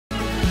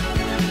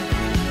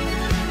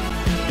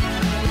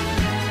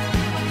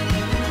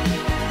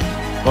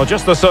Well,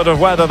 just the sort of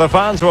weather the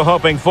fans were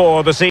hoping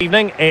for this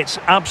evening. It's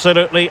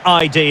absolutely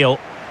ideal.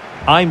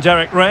 I'm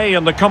Derek Ray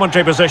in the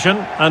commentary position,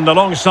 and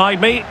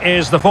alongside me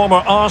is the former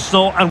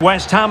Arsenal and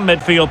West Ham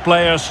midfield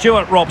player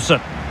Stuart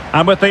Robson.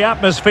 And with the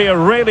atmosphere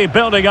really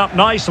building up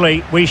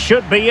nicely, we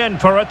should be in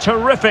for a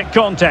terrific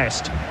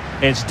contest.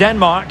 It's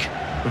Denmark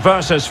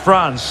versus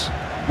France.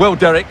 Well,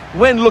 Derek,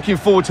 when looking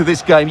forward to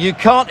this game, you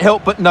can't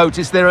help but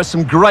notice there are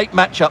some great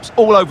matchups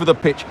all over the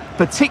pitch,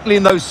 particularly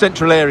in those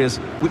central areas.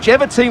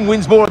 Whichever team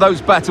wins more of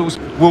those battles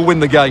will win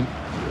the game.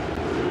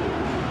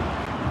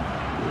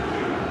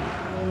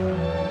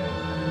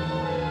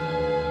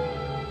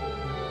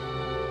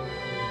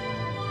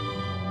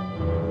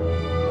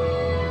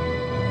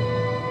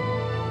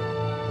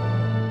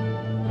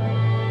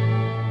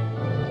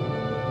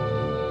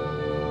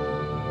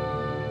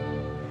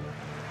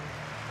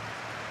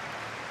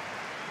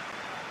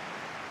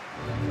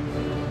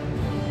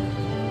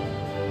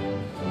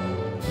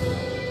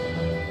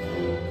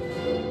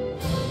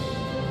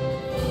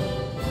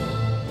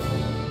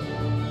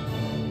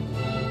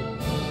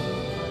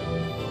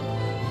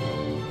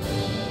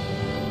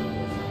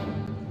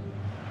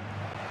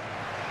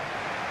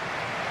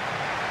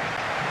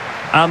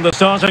 And the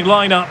starting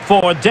lineup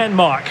for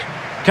Denmark.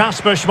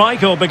 Kasper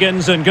Schmeichel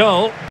begins in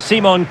goal.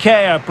 Simon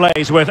Kjær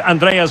plays with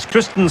Andreas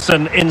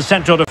Christensen in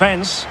central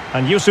defence.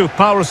 And Yusuf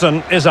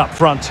Poulsen is up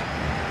front.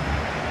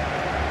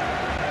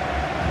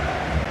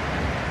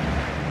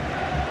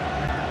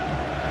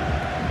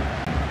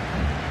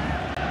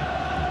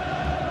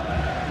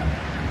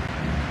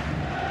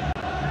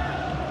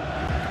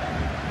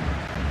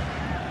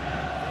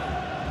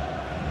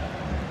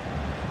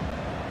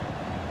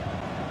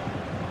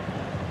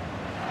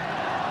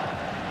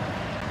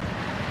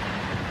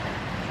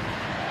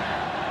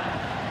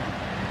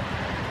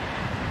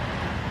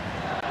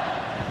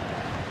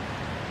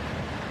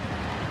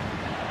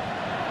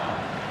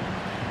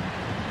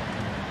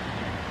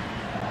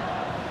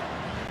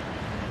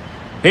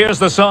 Here's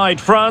the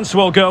side France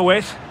will go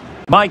with.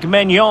 Mike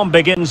Maignan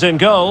begins in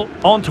goal.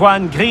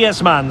 Antoine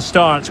Griezmann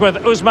starts with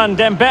Ousmane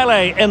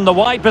Dembele in the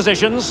wide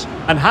positions.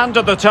 And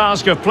handed the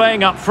task of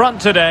playing up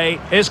front today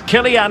is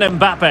Kylian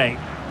Mbappe.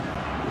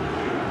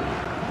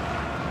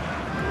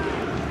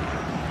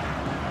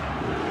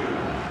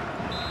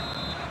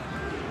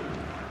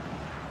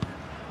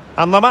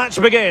 And the match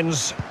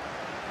begins.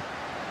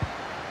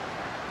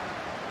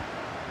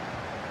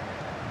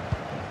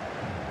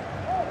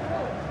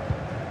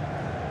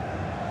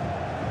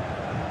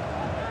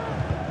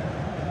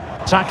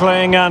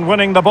 Tackling and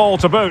winning the ball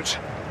to boot.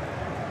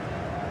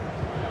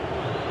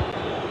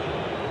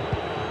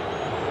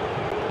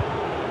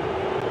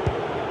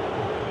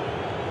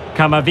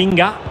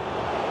 Camavinga.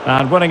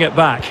 And winning it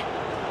back.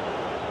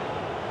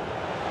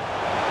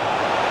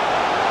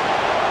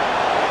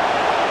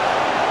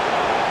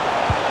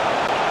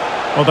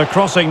 Well, the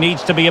crossing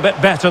needs to be a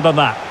bit better than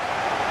that.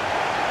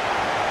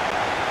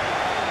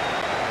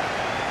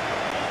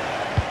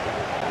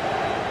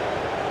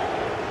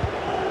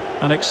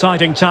 An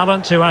exciting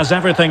talent who has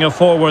everything a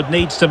forward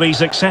needs to be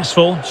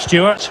successful.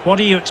 Stuart, what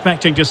are you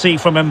expecting to see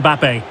from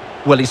Mbappe?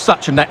 Well, he's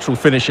such a natural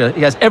finisher.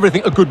 He has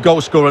everything a good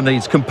goal scorer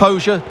needs.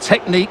 Composure,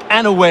 technique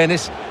and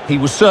awareness. He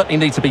will certainly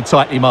need to be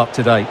tightly marked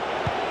today.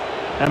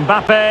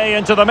 Mbappe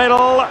into the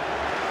middle.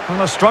 And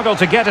a struggle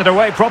to get it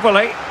away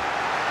properly.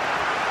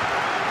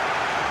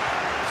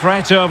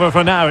 Threat over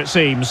for now, it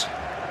seems.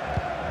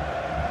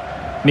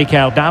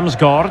 Mikael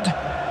Damsgaard.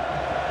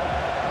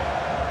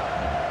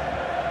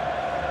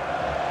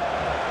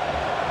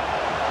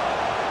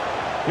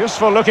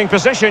 Useful looking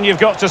position, you've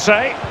got to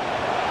say.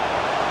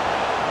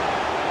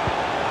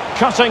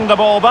 Cutting the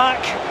ball back.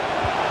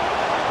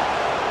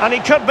 And he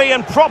could be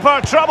in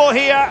proper trouble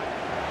here.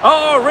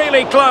 Oh,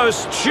 really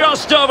close,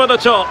 just over the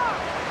top.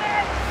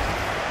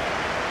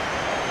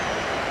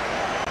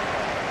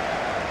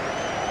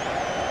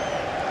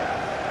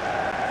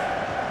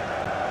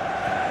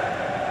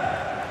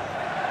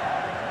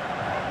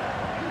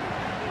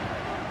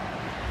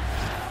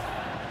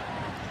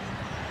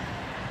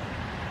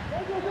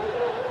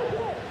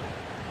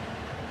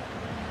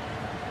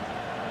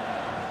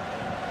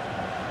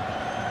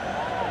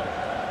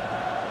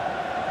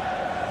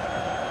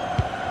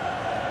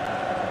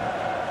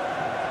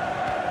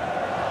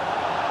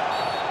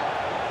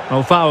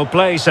 Oh, foul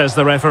play, says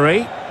the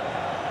referee.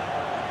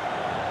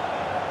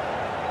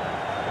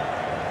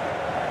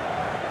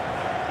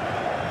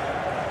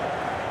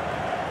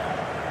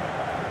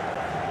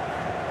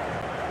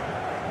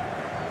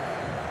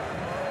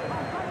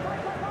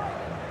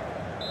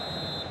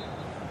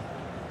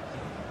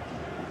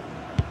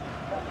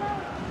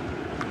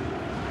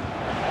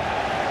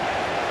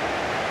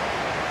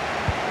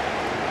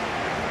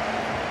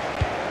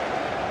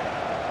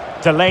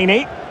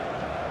 Delaney.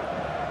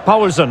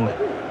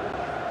 Poulsen.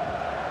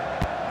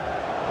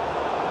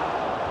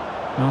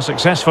 Well,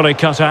 successfully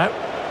cut out.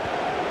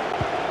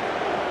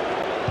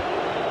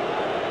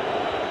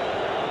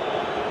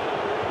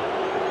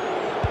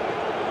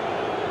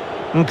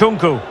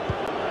 Nkunku.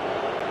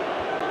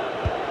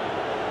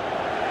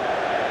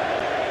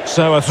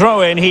 So a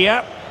throw in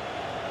here.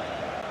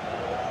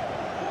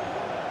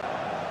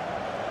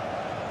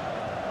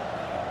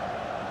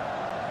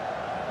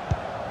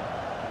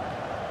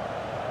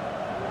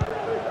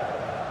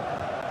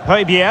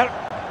 Højbjerg.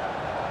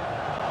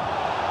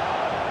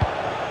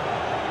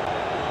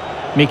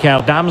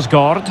 Mikael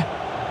Damsgaard.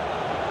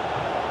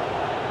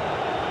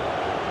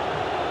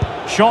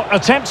 Shot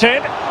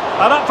attempted.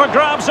 And up for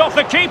grabs off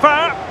the keeper.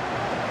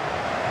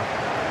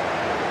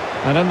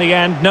 And in the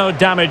end, no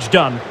damage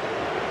done.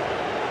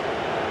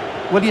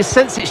 Well, you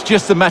sense it's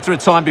just a matter of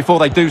time before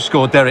they do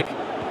score, Derek.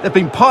 They've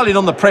been piling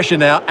on the pressure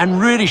now and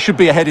really should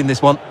be ahead in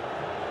this one.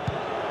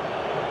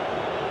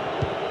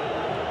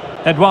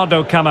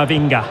 Eduardo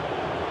Camavinga.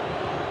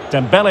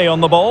 Dembele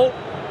on the ball.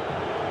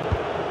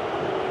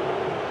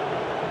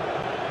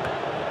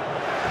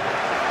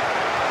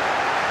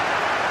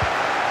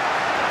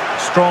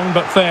 Strong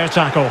but fair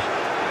tackle.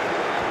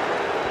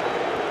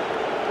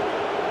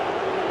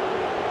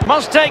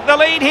 Must take the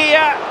lead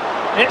here.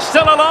 It's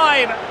still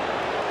alive.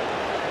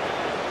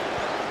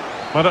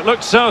 Well, it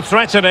looked so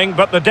threatening,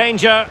 but the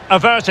danger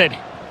averted.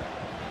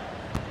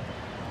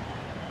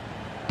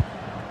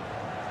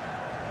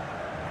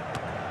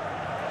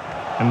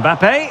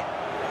 Mbappe.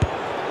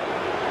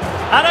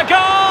 And a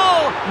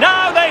goal!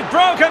 Now they've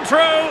broken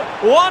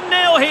through.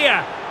 1-0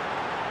 here.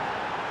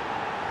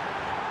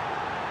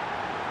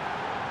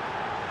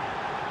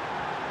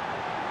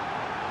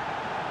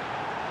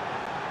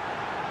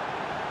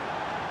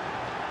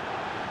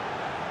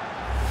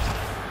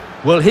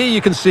 Well, here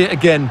you can see it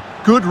again.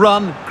 Good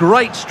run,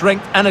 great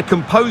strength and a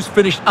composed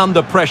finish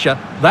under pressure.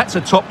 That's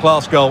a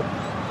top-class goal.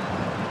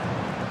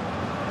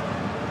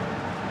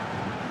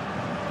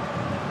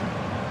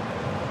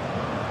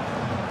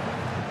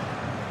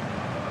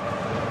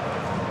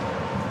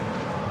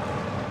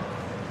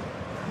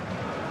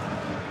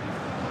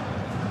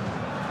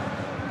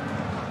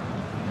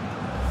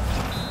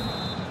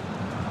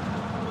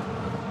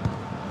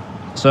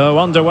 So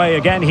underway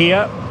again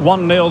here.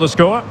 1-0 the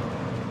score.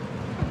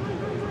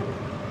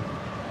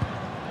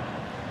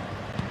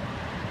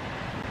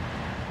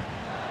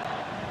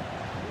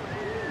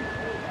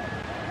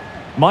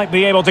 Might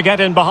be able to get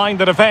in behind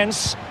the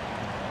defence.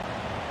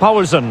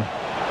 Poulsen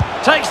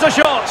takes the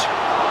shot.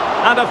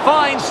 And a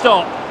fine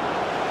stop.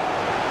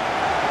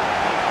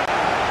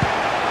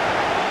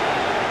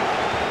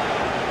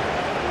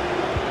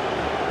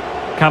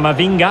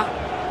 Camavinga.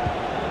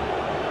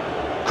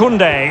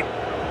 Koundé.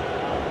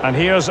 And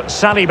here's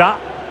Saliba.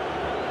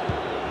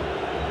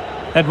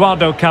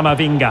 Eduardo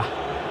Camavinga.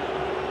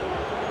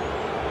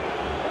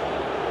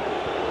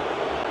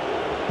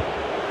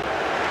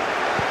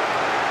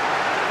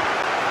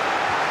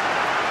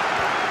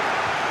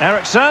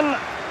 Ericsson.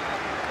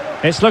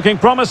 It's looking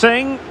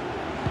promising.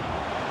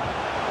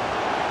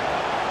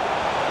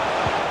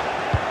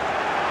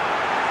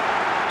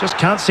 Just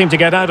can't seem to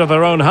get out of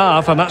their own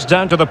half, and that's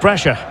down to the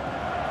pressure.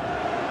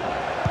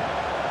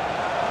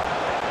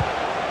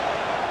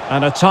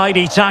 And a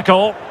tidy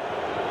tackle.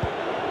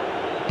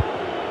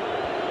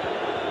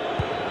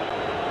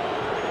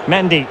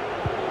 Mendy.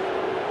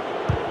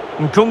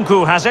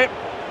 Nkunku has it.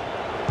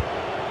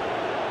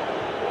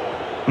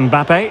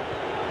 Mbappe.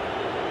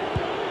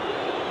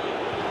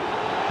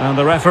 And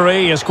the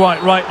referee is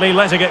quite rightly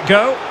letting it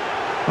go.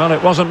 Well,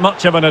 it wasn't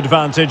much of an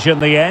advantage in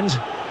the end,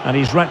 and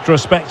he's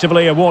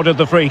retrospectively awarded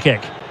the free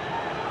kick.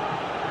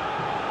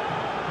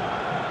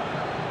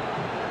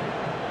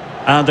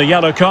 And a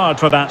yellow card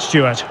for that,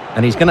 Stuart.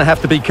 And he's going to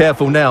have to be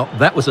careful now.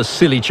 That was a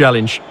silly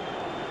challenge.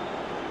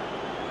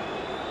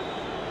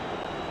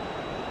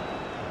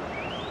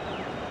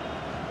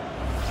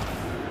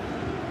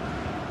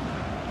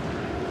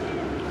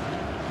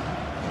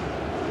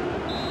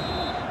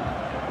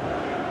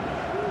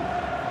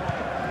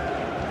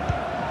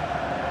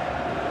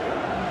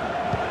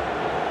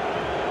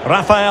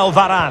 Rafael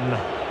Varane.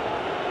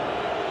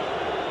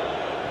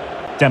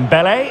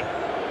 Dembele.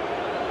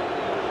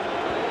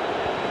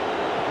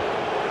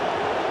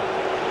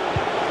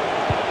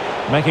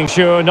 Making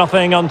sure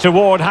nothing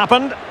untoward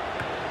happened.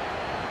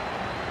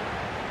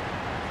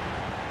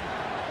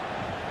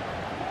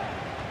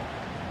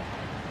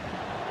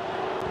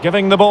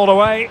 Giving the ball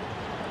away.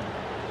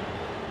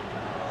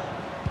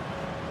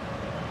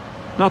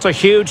 Not a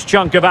huge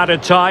chunk of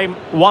added time.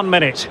 1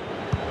 minute.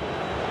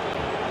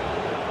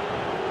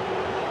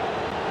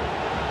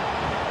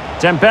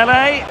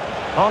 Dembele,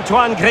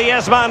 Antoine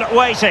Griezmann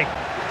waiting.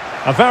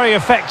 A very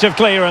effective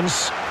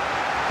clearance.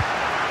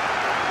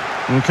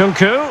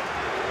 Nkunku.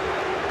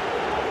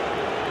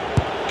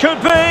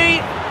 Could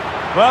be.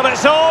 Well,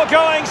 it's all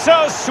going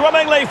so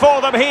swimmingly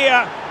for them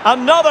here.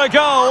 Another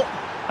goal.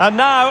 And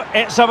now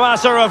it's a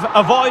matter of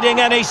avoiding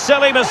any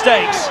silly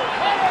mistakes.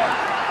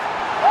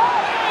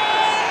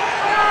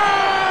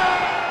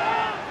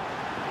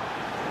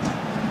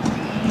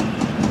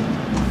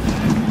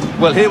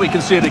 Well, here we can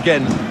see it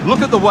again.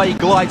 Look at the way he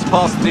glides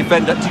past the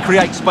defender to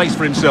create space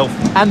for himself.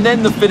 And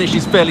then the finish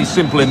is fairly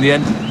simple in the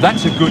end.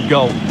 That's a good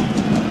goal.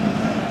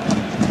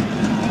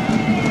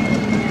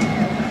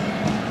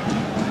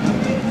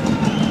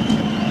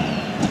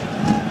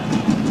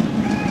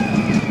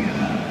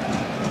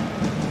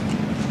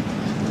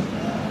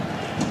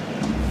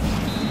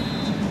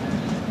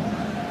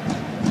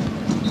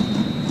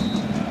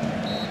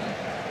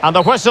 And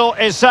the whistle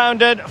is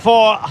sounded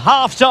for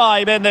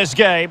half-time in this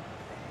game.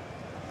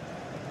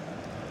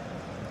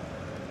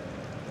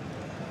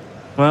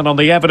 Well, on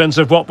the evidence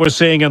of what we're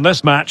seeing in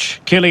this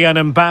match,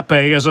 Kylian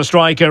Mbappe is a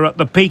striker at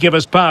the peak of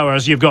his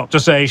powers, you've got to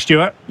say,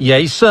 Stuart. Yeah,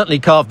 he's certainly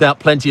carved out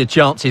plenty of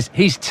chances.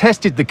 He's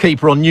tested the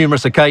keeper on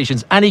numerous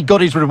occasions, and he got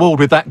his reward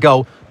with that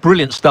goal.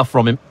 Brilliant stuff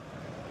from him.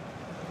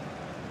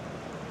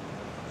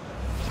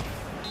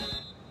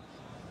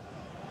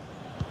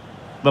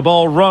 The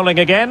ball rolling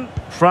again.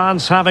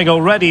 France having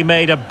already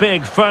made a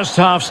big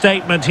first-half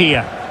statement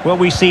here. Will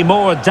we see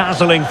more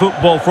dazzling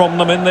football from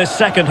them in this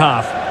second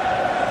half?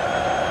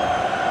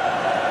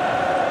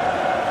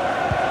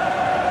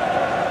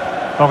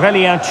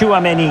 Aurélien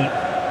Tchouameni.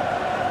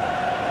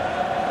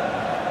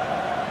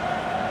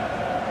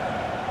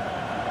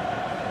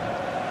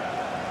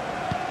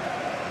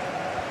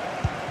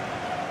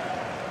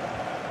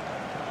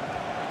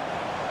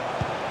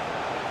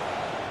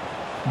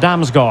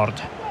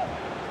 Damsgaard.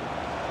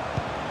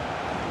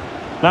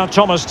 Now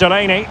Thomas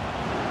Delaney.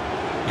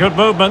 Good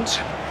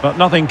movement, but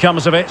nothing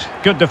comes of it.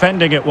 Good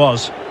defending it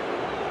was.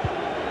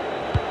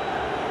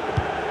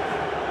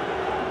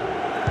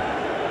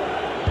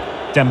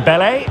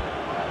 Dembele.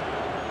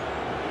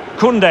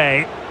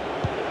 Koundé.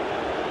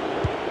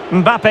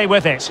 Mbappe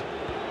with it.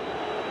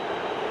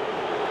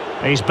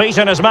 He's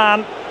beaten his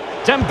man.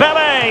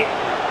 Dembele!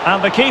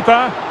 And the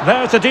keeper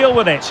there to deal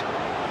with it.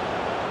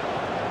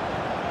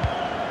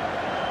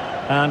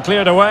 And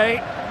cleared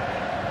away.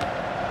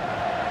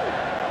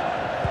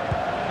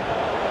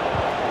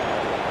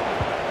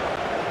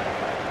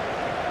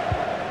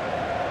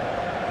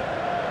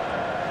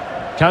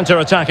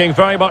 Counter-attacking,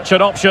 very much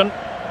an option.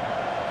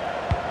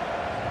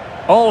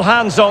 All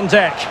hands on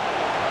deck.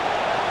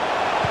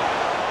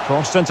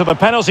 Crossed into the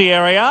penalty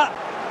area.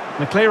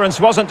 The clearance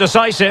wasn't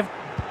decisive.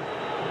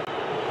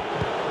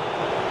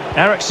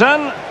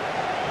 Eriksson.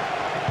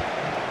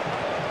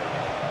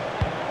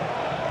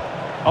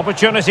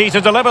 Opportunity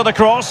to deliver the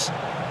cross.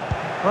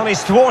 Well,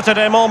 he's thwarted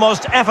him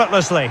almost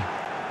effortlessly.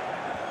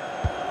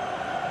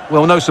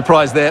 Well, no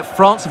surprise there.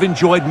 France have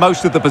enjoyed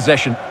most of the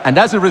possession and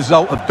as a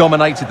result have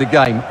dominated the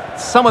game.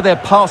 Some of their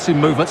passing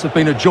movements have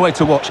been a joy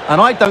to watch,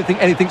 and I don't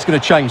think anything's going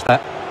to change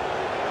that.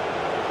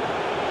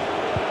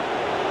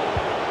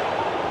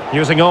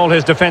 Using all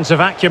his defensive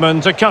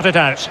acumen to cut it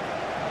out.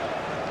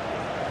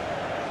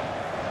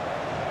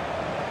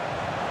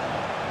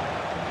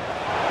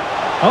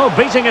 Oh,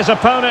 beating his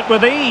opponent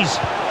with ease.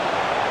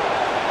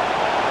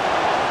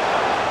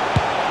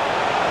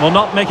 Well,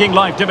 not making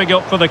life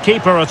difficult for the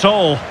keeper at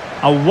all.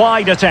 A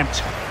wide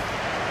attempt.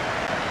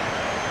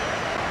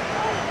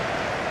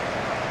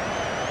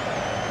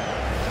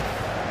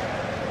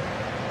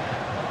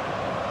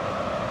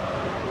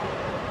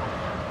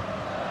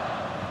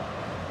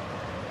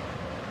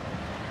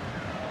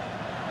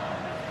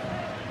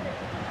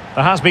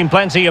 There has been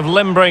plenty of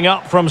limbering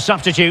up from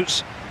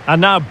substitutes,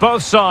 and now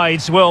both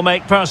sides will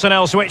make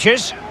personnel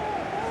switches.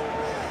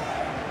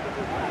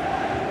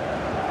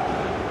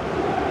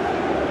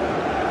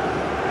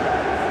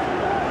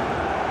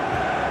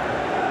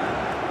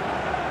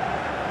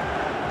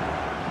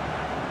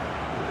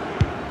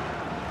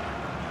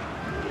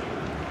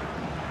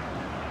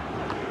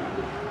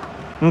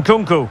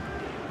 Nkunku.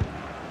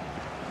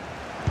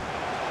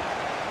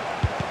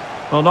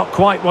 Well, not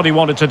quite what he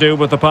wanted to do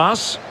with the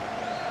pass.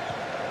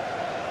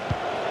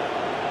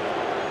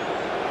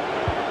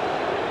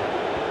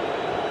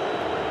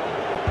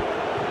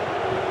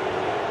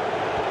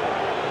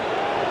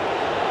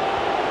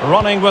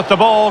 Running with the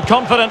ball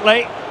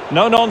confidently.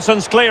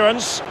 No-nonsense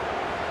clearance.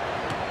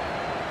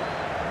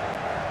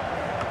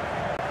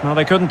 Well,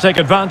 they couldn't take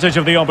advantage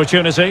of the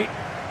opportunity.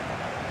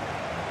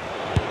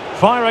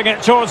 Firing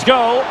it towards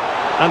goal.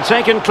 And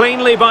taken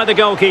cleanly by the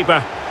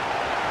goalkeeper.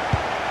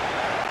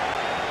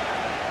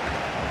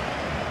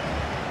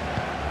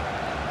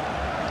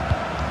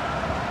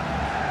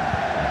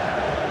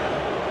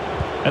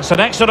 It's an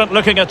excellent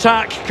looking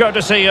attack,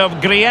 courtesy of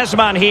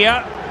Griezmann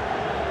here.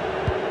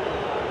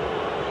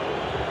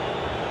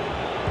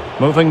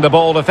 Moving the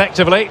ball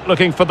effectively,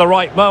 looking for the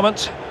right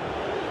moment.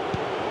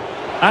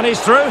 And he's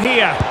through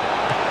here.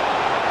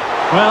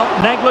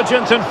 Well,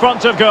 negligent in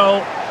front of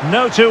goal.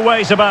 No two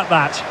ways about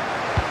that.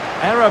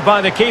 Error by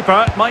the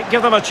keeper might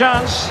give them a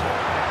chance.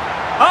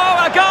 Oh,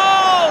 a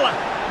goal!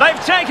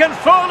 They've taken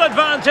full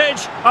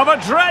advantage of a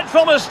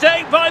dreadful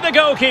mistake by the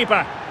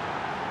goalkeeper.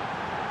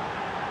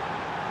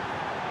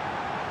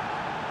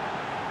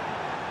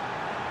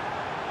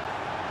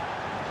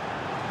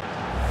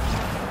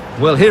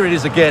 Well, here it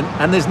is again,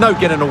 and there's no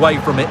getting away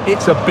from it.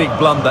 It's a big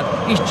blunder.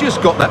 He's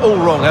just got that all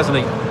wrong, hasn't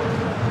he?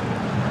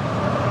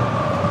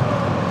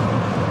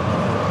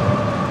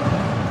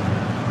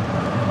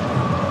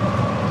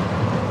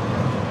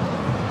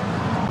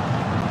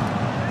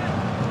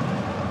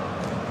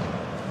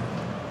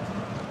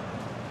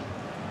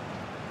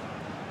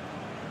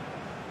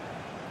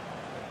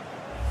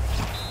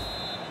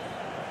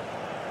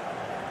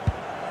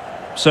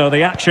 So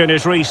the action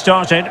is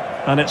restarted,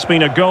 and it's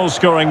been a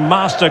goal-scoring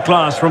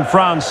masterclass from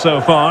France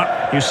so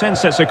far. You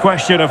sense it's a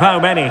question of how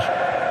many.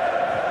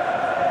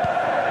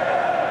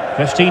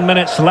 15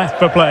 minutes left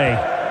for play.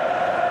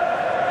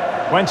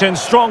 Went in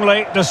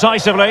strongly,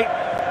 decisively.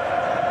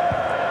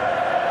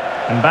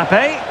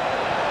 Mbappe.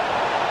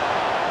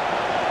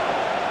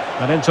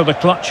 And into the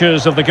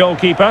clutches of the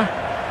goalkeeper.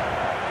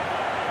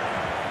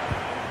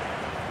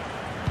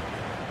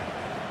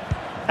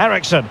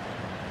 Eriksen.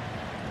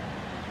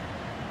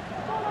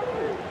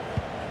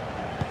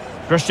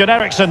 Christian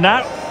Eriksen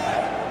now.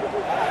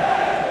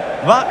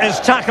 That is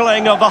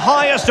tackling of the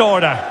highest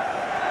order.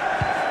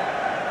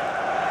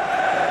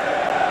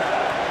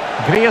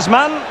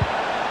 Griezmann.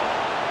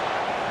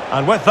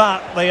 And with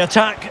that, the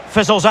attack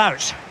fizzles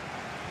out.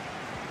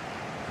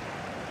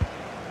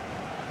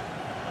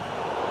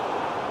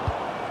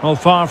 Well,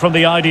 far from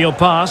the ideal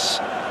pass.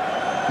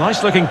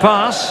 Nice looking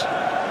pass.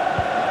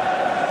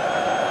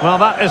 Well,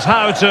 that is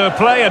how to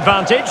play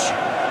advantage.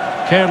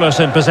 Careless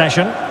in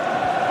possession.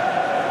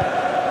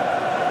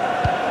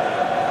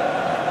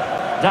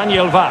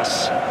 Daniel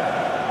Vaz.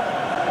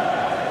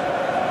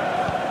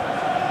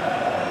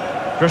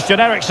 Christian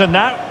Eriksen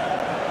now.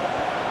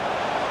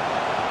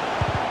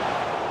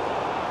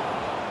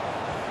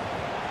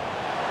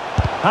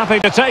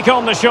 Happy to take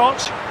on the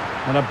shot.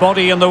 And a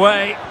body in the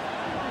way.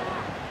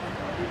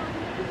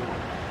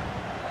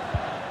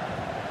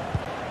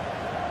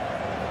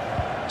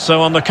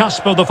 So on the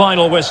cusp of the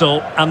final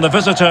whistle, and the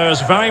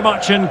visitors very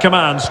much in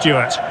command,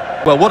 Stuart.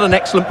 Well, what an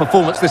excellent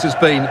performance this has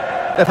been.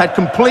 They've had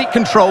complete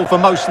control for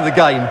most of the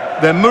game.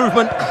 Their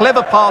movement,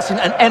 clever passing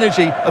and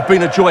energy have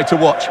been a joy to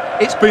watch.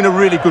 It's been a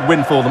really good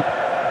win for them.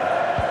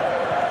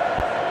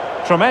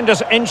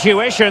 Tremendous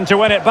intuition to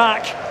win it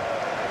back.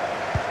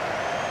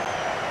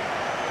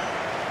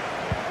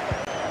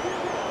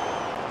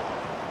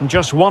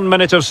 Just 1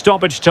 minute of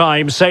stoppage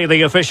time, say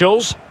the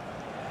officials.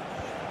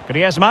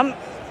 Griezmann.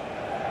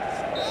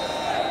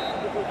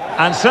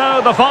 And so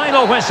the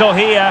final whistle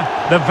here.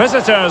 The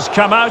visitors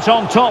come out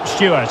on top,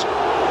 Stuart.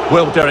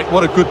 Well, Derek,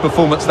 what a good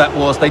performance that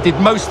was. They did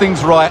most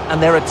things right,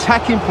 and their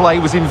attacking play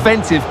was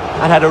inventive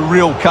and had a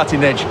real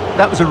cutting edge.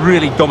 That was a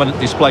really dominant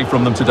display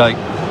from them today.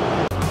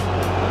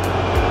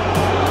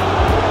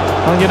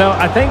 Well, you know,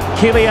 I think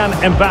Kylian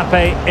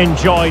Mbappe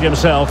enjoyed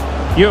himself.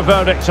 Your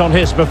verdict on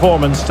his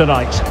performance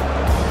tonight?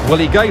 Well,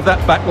 he gave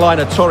that back line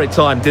a torrid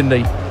time, didn't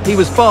he? He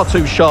was far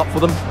too sharp for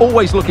them,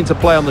 always looking to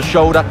play on the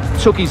shoulder,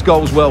 took his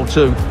goals well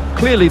too.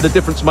 Clearly the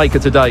difference maker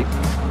today.